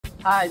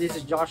Hi, this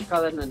is Josh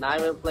Cullen and I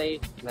will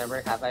play Never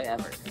Have I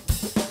Ever.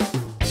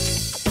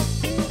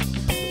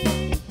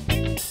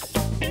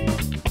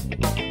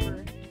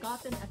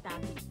 Gotten a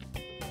tattoo.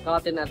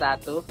 Gotten a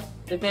tattoo?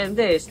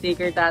 Depende,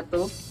 sticker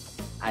tattoo?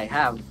 I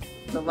have.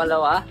 So,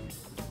 malawa?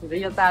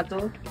 Real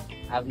tattoo?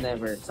 I've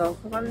never. So,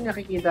 kung ano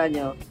nakikita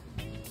nyo,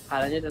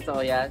 akala nyo totoo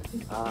yan?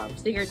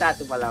 Sticker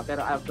tattoo pa lang,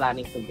 pero I'm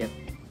planning to get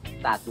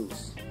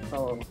tattoos.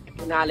 So,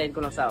 inaalin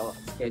ko lang sa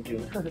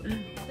schedule.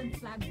 Gotten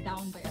flagged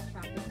down by a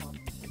traffic cop.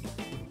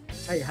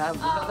 I have.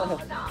 Oh,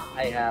 no.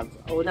 I have.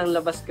 Unang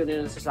labas ko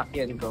nung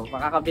sasakyan ko.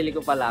 Makakabili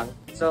ko pa lang.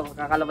 So,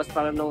 kakalabas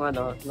pa lang nung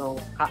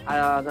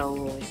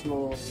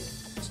mismo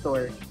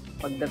store.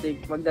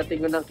 Pagdating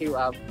ko ng queue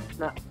up,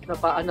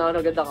 napaano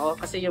agad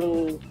ako. Kasi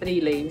yung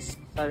 3 lanes,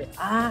 sabi,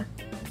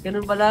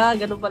 ganun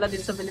pala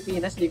din sa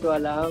Pilipinas, di ko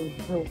alam.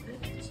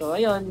 So,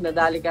 ayun,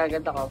 nadali ka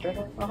agad ako.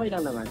 Pero okay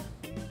lang naman.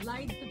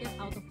 Lied to get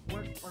out of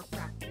work or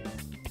practice.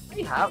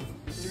 I have.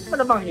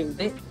 Ano bang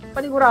hindi?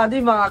 Panigurado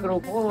yung mga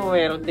grupo ko,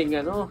 meron ding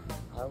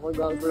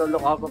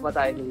magluloko pa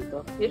tayo dito.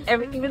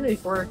 Even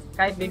before,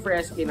 kahit before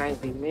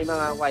SB19, may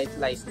mga white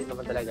lies din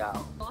naman talaga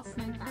ako. Lost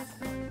my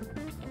passport.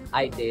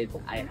 I did.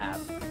 I have.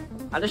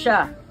 Ano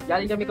siya?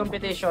 Galing kami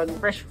competition,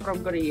 fresh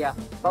from Korea.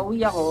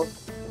 Pauwi ako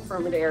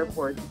from the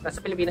airport. Nasa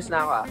Pilipinas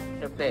na ako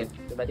Siyempre,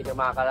 diba di ka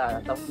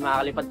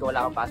makakalipad ko,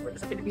 wala akong passport.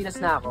 Nasa Pilipinas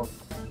na ako.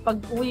 Pag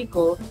uwi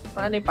ko,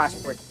 wala na yung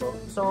passport ko.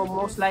 So,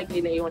 most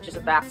likely, naiwan siya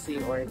sa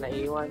taxi or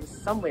naiwan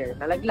somewhere,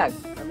 nalaglag,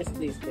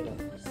 na-misplaced din.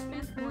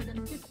 Spent more than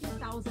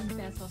 50,000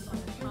 pesos on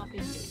a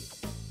shopping day.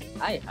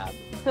 I have.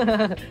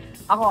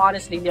 Ako,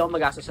 honestly, hindi ako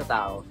magastos sa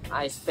tao.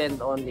 I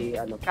spend only,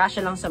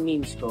 kasya lang sa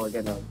means ko,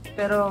 gano'n.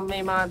 Pero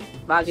may mga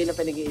bagay na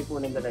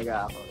pinag-iipunan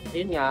talaga ako.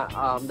 Yun nga,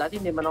 dati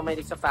hindi man ako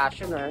mahilig sa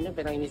fashion or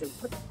pinag-inisip,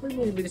 ba't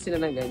bumibili sila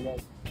ng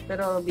ganyan?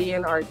 Pero being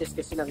an artist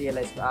kasi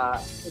na-realize,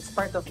 it's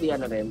part of the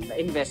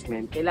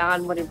investment.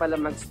 Kailangan mo rin pala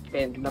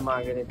mag-spend ng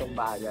mga ganitong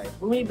bagay.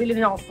 Bumibili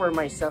rin ako for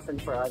myself and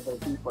for other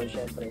people,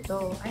 syempre.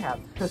 So, I have.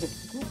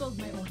 Googled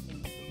my own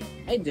name.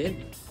 I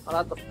did.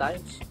 A lot of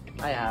times.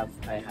 I have.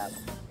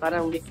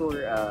 Parang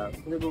before,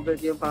 nag-google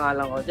ko yung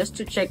pangalan ko just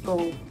to check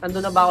kung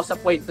nandun na ba ako sa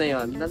point na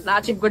yun.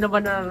 Na-achieve ko na ba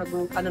na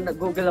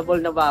nag-googleable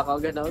na ba ako,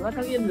 gano'n.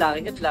 Parang yun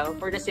lang,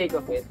 for the sake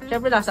of it.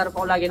 Siyempre lang, sarap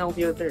ako lagi ng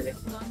computer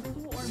Gone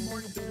 2 or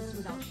more days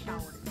without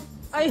showering.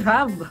 I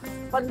have.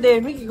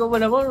 Pandemic, ikaw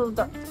wala mo.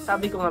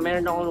 Sabi ko nga,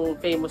 meron ako nung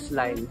famous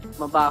line,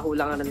 mabaho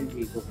lang ang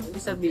naliligo.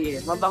 Ibig sabihin,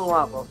 mabango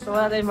ako. So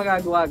wala tayong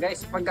magagawa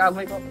guys.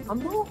 Pagka-amoy ko, ang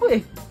bango ko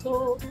eh.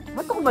 So,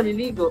 ba't ako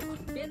maliligo?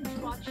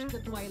 Binge-watch the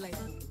Twilight.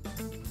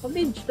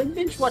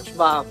 Nag-binge watch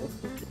ba ako?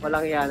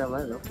 Walang iya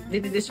naman, no?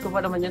 Dididis ko pa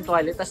naman yung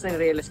Twilight, tapos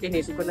nang-realize ko,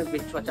 inisip ko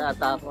nag-binge watch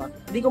ata ako.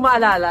 Hindi ko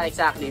maalala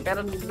exactly,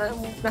 pero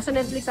nasa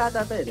Netflix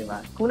ata to di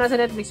ba? Kung nasa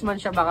Netflix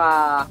man siya, baka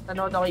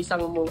nanood ako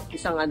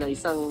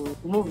isang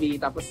movie,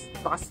 tapos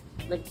baka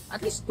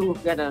at least 2,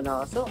 gano'n,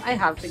 no? So, I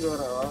have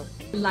siguro.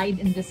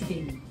 Lied in this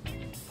game.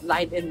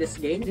 Lied in this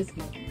game? This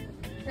game.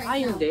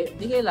 Ay, hindi.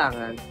 Hindi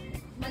kailangan.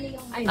 Mali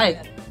yung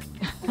Ay.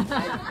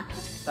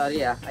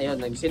 Sorry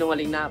ayun,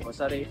 nagsinungaling na ako.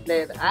 Sorry.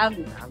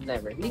 I've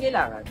never. Hindi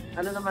kailangan.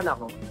 Ano naman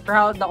ako?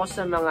 Proud ako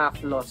sa mga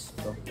flaws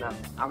ko. Na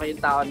ako yung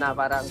tao na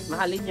parang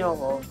mahalin niyo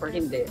ako or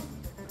hindi.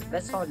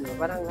 That's all.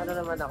 Parang ano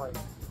naman ako.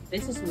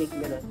 This is me.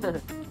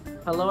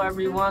 Hello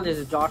everyone, this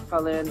is Josh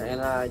Cullen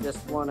and I just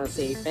want to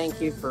say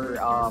thank you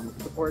for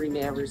supporting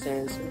me ever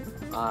since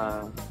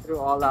through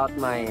all out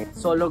my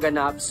solo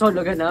ganaps,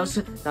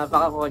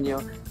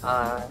 napaka-konyo.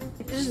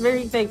 Just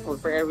very thankful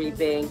for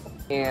everything.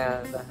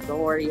 And don't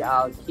worry,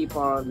 I'll keep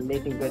on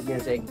making good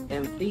music.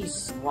 And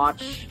please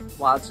watch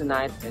Wild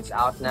Tonight. It's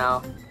out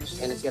now.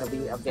 And it's going to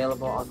be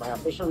available on my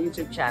official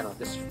YouTube channel.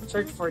 Just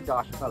search for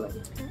Josh Cullen.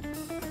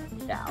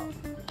 Ciao.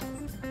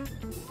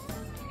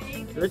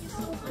 Good.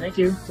 Thank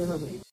you.